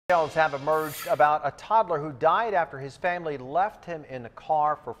Details have emerged about a toddler who died after his family left him in the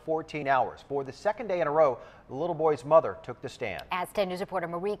car for 14 hours. For the second day in a row, the little boy's mother took the stand. As 10 News reporter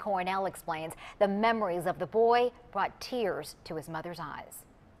Marie Cornell explains, the memories of the boy brought tears to his mother's eyes.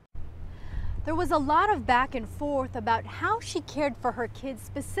 There was a lot of back and forth about how she cared for her kids,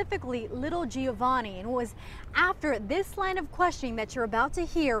 specifically little Giovanni, and it was after this line of questioning that you're about to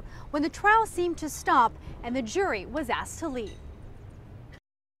hear when the trial seemed to stop and the jury was asked to leave.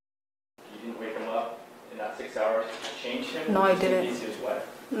 You didn't wake him up in that 6 hours to change him? No, I didn't. He was wet?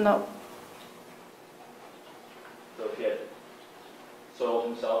 No. So if he had soiled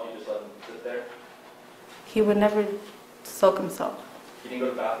himself, you just let him sit there? He would never soak himself. He didn't go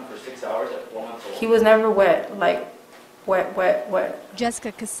to the bathroom for 6 hours at 4 months old? He was never wet, like wet.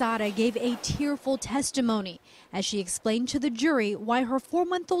 Jessica Quezada gave a tearful testimony as she explained to the jury why her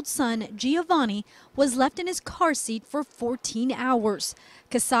 4-month-old son, Giovanni, was left in his car seat for 14 hours.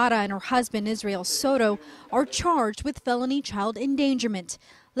 Quezada and her husband, Israel Soto, are charged with felony child endangerment.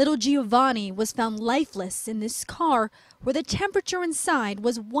 Little Giovanni was found lifeless in this car where the temperature inside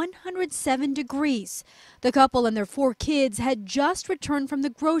was 107 degrees. The couple and their 4 kids had just returned from the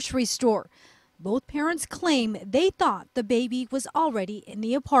grocery store. Both parents claim they thought the baby was already in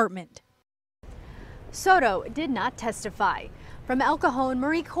the apartment. Soto did not testify. From El Cajon,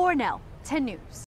 Marie Cornell, 10 News.